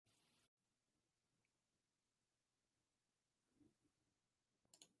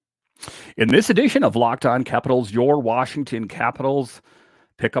In this edition of Locked On Capitals, your Washington Capitals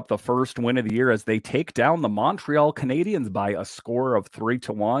pick up the first win of the year as they take down the Montreal Canadiens by a score of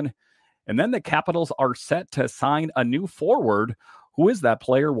 3-1. And then the Capitals are set to sign a new forward. Who is that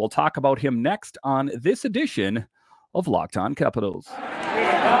player? We'll talk about him next on this edition of Locked On Capitals.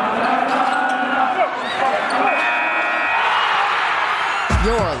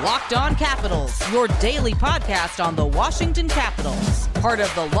 Your Locked On Capitals, your daily podcast on the Washington Capitals. Part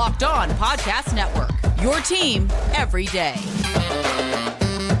of the Locked On Podcast Network, your team every day.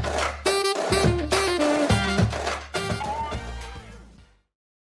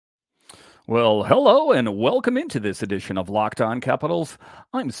 Well, hello and welcome into this edition of Locked On Capitals.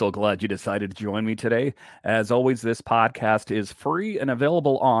 I'm so glad you decided to join me today. As always, this podcast is free and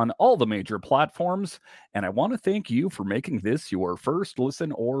available on all the major platforms, and I want to thank you for making this your first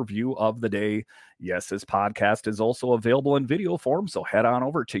listen or view of the day. Yes, this podcast is also available in video form, so head on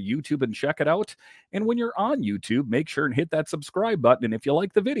over to YouTube and check it out. And when you're on YouTube, make sure and hit that subscribe button, and if you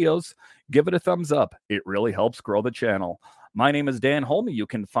like the videos, give it a thumbs up. It really helps grow the channel. My name is Dan Holme. You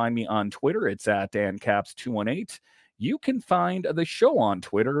can find me on Twitter. It's at DanCaps218. You can find the show on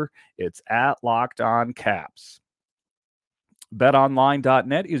Twitter. It's at Locked On Caps.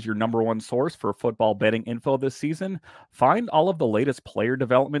 BetOnline.net is your number one source for football betting info this season. Find all of the latest player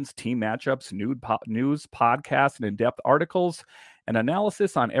developments, team matchups, news, podcasts, and in-depth articles and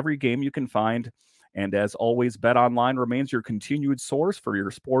analysis on every game you can find. And as always, BetOnline remains your continued source for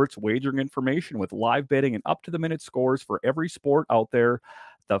your sports wagering information with live betting and up-to-the-minute scores for every sport out there.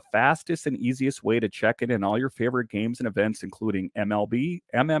 The fastest and easiest way to check in all your favorite games and events, including MLB,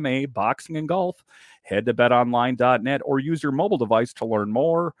 MMA, boxing, and golf. Head to betonline.net or use your mobile device to learn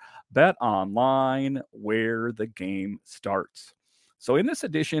more. BetOnline, where the game starts. So in this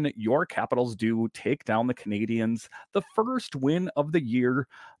edition, your Capitals do take down the Canadiens, the first win of the year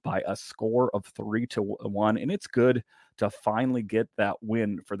by a score of 3-1. And it's good to finally get that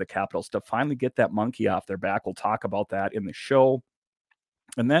win for the Capitals, to finally get that monkey off their back. We'll talk about that in the show.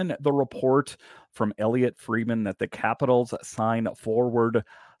 And then the report from Elliot Friedman that the Capitals sign forward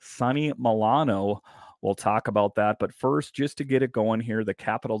Sonny Milano. We'll talk about that. But first, just to get it going here, the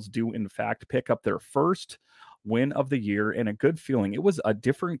Capitals do, in fact, pick up their first win of the year and a good feeling. It was a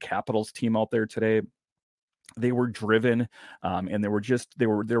different Capitals team out there today. They were driven, and they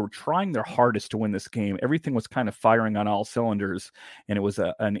were trying their hardest to win this game. Everything was kind of firing on all cylinders, and it was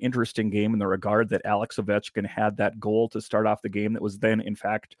an interesting game in the regard that Alex Ovechkin had that goal to start off the game that was then, in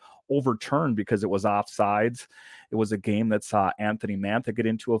fact, overturned because it was offsides. It was a game that saw Anthony Mantha get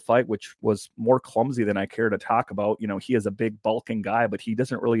into a fight, which was more clumsy than I care to talk about. You know, he is a big, bulking guy, but he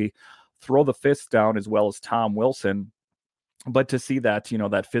doesn't really throw the fists down as well as Tom Wilson. But to see that,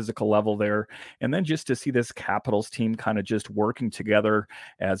 that physical level there, and then just to see this Capitals team kind of just working together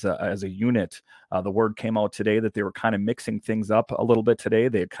as a unit. The word came out today that they were kind of mixing things up a little bit today.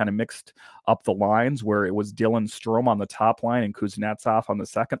 They had kind of mixed up the lines where it was Dylan Strome on the top line and Kuznetsov on the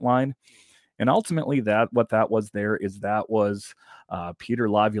second line. And ultimately, what that was Peter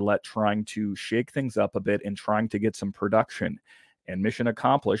Laviolette trying to shake things up a bit and trying to get some production. And mission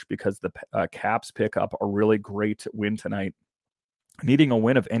accomplished because the Caps pick up a really great win tonight. Needing a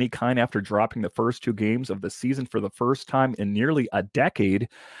win of any kind after dropping the first two games of the season for the first time in nearly a decade,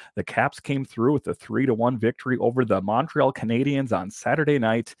 the Caps came through with a 3-1 victory over the Montreal Canadiens on Saturday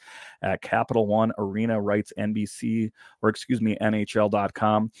night at Capital One Arena, writes NHL.com.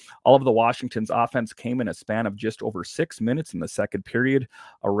 All of the Washington's offense came in a span of just over 6 minutes in the second period,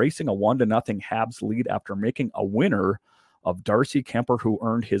 erasing a 1-0 Habs lead after making a winner of Darcy Kemper, who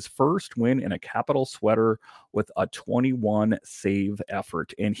earned his first win in a Capital sweater with a 21 save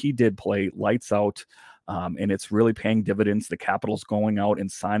effort. And he did play lights out, and it's really paying dividends. The Capitals going out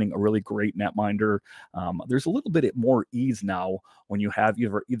and signing a really great netminder. There's a little bit more ease now when you have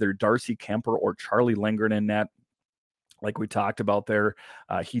either Darcy Kemper or Charlie Lindgren in net. Like we talked about there,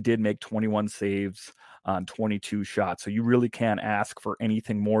 he did make 21 saves on 22 shots. So you really can't ask for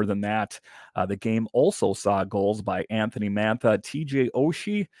anything more than that. The game also saw goals by Anthony Mantha, TJ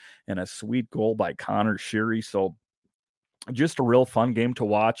Oshie, and a sweet goal by Connor Sheary. So just a real fun game to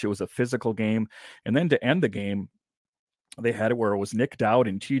watch. It was a physical game. And then to end the game, they had it where it was Nick Dowd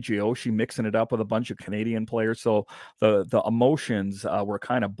and TJ Oshie mixing it up with a bunch of Canadian players. So the emotions were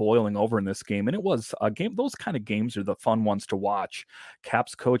kind of boiling over in this game. And it was a game. Those kind of games are the fun ones to watch.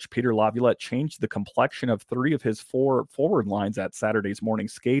 Caps coach Peter Laviolette changed the complexion of three of his four forward lines at Saturday's morning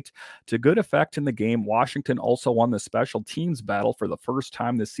skate to good effect in the game. Washington also won the special teams battle for the first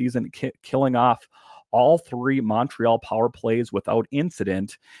time this season, killing off all 3 Montreal power plays without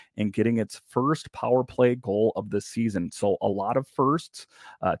incident and getting its first power play goal of the season. So a lot of firsts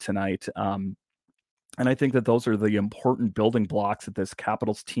tonight. And I think that those are the important building blocks that this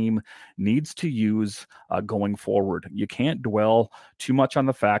Capitals team needs to use going forward. You can't dwell too much on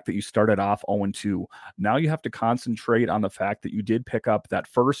the fact that you started off 0-2. Now you have to concentrate on the fact that you did pick up that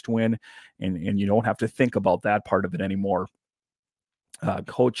first win, and you don't have to think about that part of it anymore.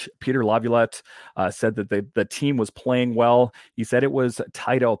 Coach Peter Laviolette said that the team was playing well. He said it was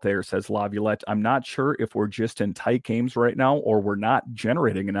tight out there, says Laviolette. I'm not sure if we're just in tight games right now or we're not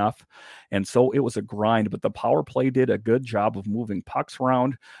generating enough. And so it was a grind, but the power play did a good job of moving pucks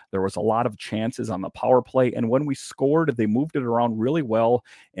around. There was a lot of chances on the power play. And when we scored, they moved it around really well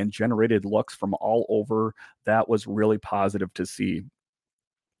and generated looks from all over. That was really positive to see.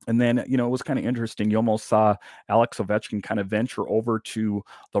 And then, it was kind of interesting. You almost saw Alex Ovechkin kind of venture over to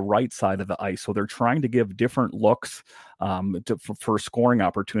the right side of the ice. So they're trying to give different looks for scoring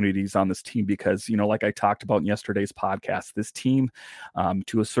opportunities on this team because, like I talked about in yesterday's podcast, this team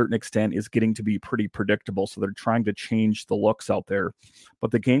to a certain extent is getting to be pretty predictable. So they're trying to change the looks out there. But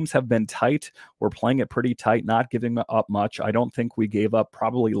the games have been tight. We're playing it pretty tight, not giving up much. I don't think we gave up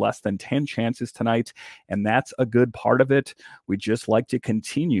probably less than 10 chances tonight. And that's a good part of it. We just like to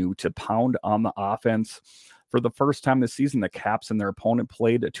continue to pound on the offense. For the first time this season, the Caps and their opponent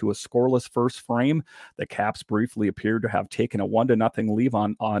played to a scoreless first frame. The Caps briefly appeared to have taken a 1-0 lead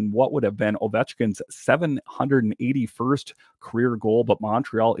on what would have been Ovechkin's 781st career goal, but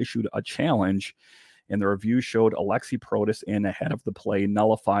Montreal issued a challenge, and the review showed Alexi Protas in ahead of the play,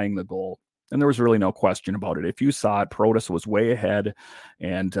 nullifying the goal. And there was really no question about it. If you saw it, Protas was way ahead,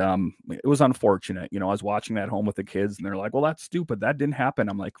 and it was unfortunate. I was watching that home with the kids, and they're like, well, that's stupid. That didn't happen.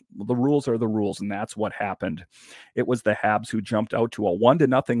 I'm like, well, the rules are the rules, and that's what happened. It was the Habs who jumped out to a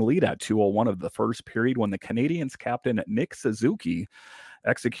 1-0 lead at 2:01 of the first period when the Canadiens captain Nick Suzuki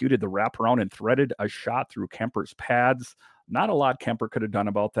executed the wraparound and threaded a shot through Kemper's pads. Not a lot Kemper could have done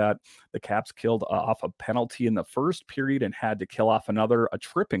about that. The Caps killed off a penalty in the first period and had to kill off a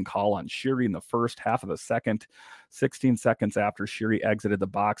tripping call on Sheary in the first half of the second. 16 seconds after Sheary exited the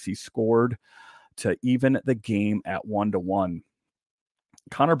box, he scored to even the game at 1-1.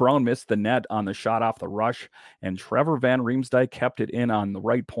 Connor Brown missed the net on the shot off the rush, and Trevor Van Riemsdyk kept it in on the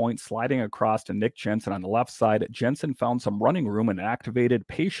right point, sliding across to Nick Jensen on the left side. Jensen found some running room and activated,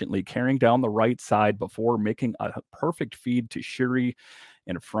 patiently carrying down the right side before making a perfect feed to Sheary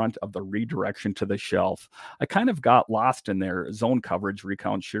in front of the redirection to the shelf. I kind of got lost in their zone coverage,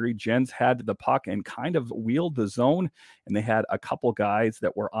 recount Sheary. Jens had the puck and kind of wheeled the zone, and they had a couple guys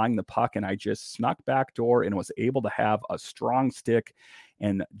that were eyeing the puck, and I just snuck backdoor and was able to have a strong stick,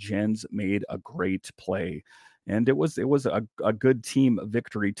 and Jens made a great play. And it was a good team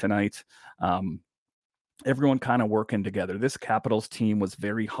victory tonight. Everyone kind of working together. This Capitals team was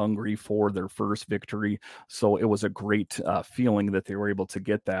very hungry for their first victory, so it was a great feeling that they were able to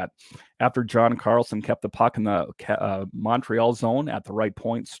get that. After John Carlson kept the puck in the Montreal zone at the right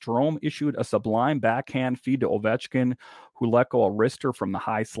point, Strome issued a sublime backhand feed to Ovechkin, who let go a wrister from the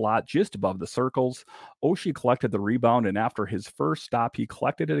high slot just above the circles. Oshie collected the rebound, and after his first stop, he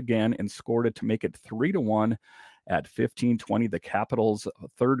collected it again and scored it to make it 3-1. At 15:20, the Capitals'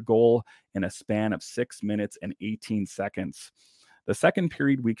 third goal in a span of 6 minutes and 18 seconds. The second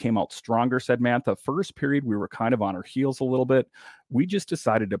period, we came out stronger, said Mantha. First period, we were kind of on our heels a little bit. We just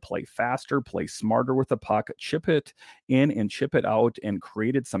decided to play faster, play smarter with the puck, chip it in and chip it out, and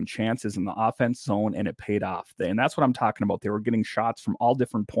created some chances in the offense zone, and it paid off. And that's what I'm talking about. They were getting shots from all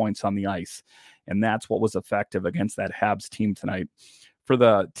different points on the ice, and that's what was effective against that Habs team tonight. For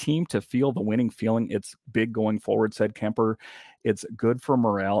the team to feel the winning feeling, it's big going forward, said Kemper. It's good for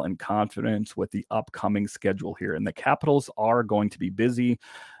morale and confidence with the upcoming schedule here. And the Capitals are going to be busy.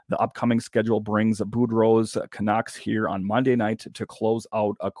 The upcoming schedule brings Boudreau's Canucks here on Monday night to close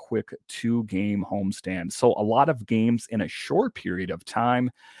out a quick 2-game homestand. So a lot of games in a short period of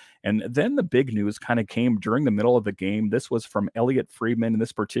time. And then the big news kind of came during the middle of the game. This was from Elliot Friedman, and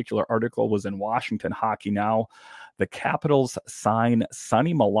this particular article was in Washington Hockey Now. The Capitals sign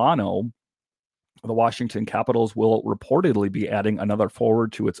Sonny Milano. The Washington Capitals will reportedly be adding another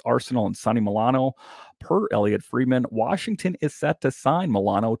forward to its arsenal in Sonny Milano. Per Elliot Friedman, Washington is set to sign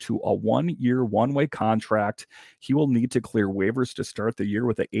Milano to a 1-year, one-way contract. He will need to clear waivers to start the year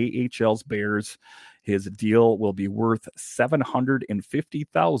with the AHL's Bears. His deal will be worth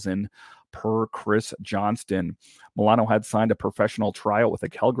 $750,000 per Chris Johnston. Milano had signed a professional tryout with the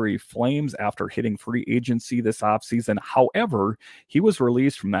Calgary Flames after hitting free agency this offseason. However, he was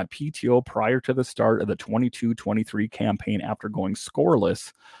released from that PTO prior to the start of the 22-23 campaign after going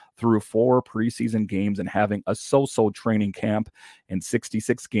scoreless through 4 preseason games and having a so-so training camp. In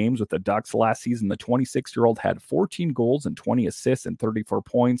 66 games with the Ducks last season, the 26-year-old had 14 goals and 20 assists and 34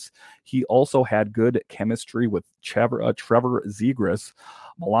 points. He also had good chemistry with Trevor Zegras.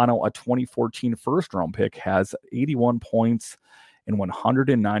 Milano, a 2014 first-round pick, has 81 points in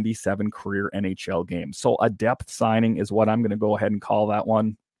 197 career NHL games. So a depth signing is what I'm going to go ahead and call that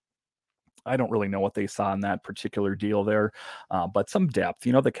one. I don't really know what they saw in that particular deal there, but some depth.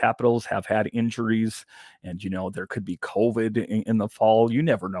 The Capitals have had injuries, and, there could be COVID in the fall. You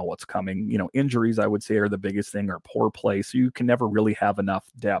never know what's coming. Injuries, I would say, are the biggest thing, or poor play. So you can never really have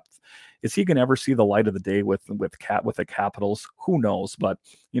enough depth. Is he going to ever see the light of the day with the Capitals? Who knows? But,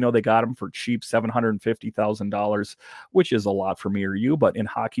 they got him for cheap, $750,000, which is a lot for me or you. But in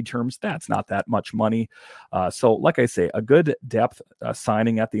hockey terms, that's not that much money. So like I say, a good depth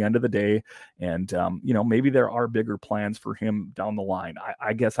signing at the end of the day. And, maybe there are bigger plans for him down the line.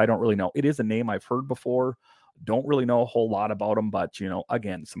 I guess I don't really know. It is a name I've heard before. Don't really know a whole lot about him, but,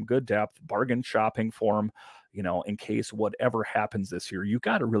 again, some good depth, bargain shopping for him. In case whatever happens this year, you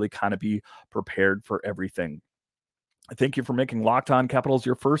got to really kind of be prepared for everything. Thank you for making Locked On Capitals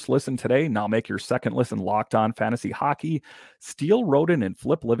your first listen today. Now make your second listen Locked On Fantasy Hockey. Steele Roden and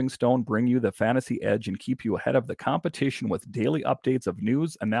Flip Livingstone bring you the fantasy edge and keep you ahead of the competition with daily updates of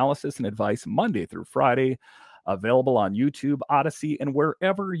news, analysis, and advice Monday through Friday. Available on YouTube, Odyssey, and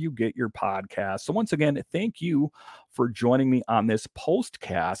wherever you get your podcasts. So once again, thank you for joining me on this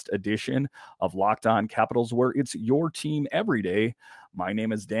postcast edition of Locked On Capitals, where it's your team every day. My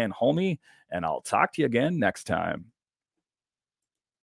name is Dan Holme, and I'll talk to you again next time.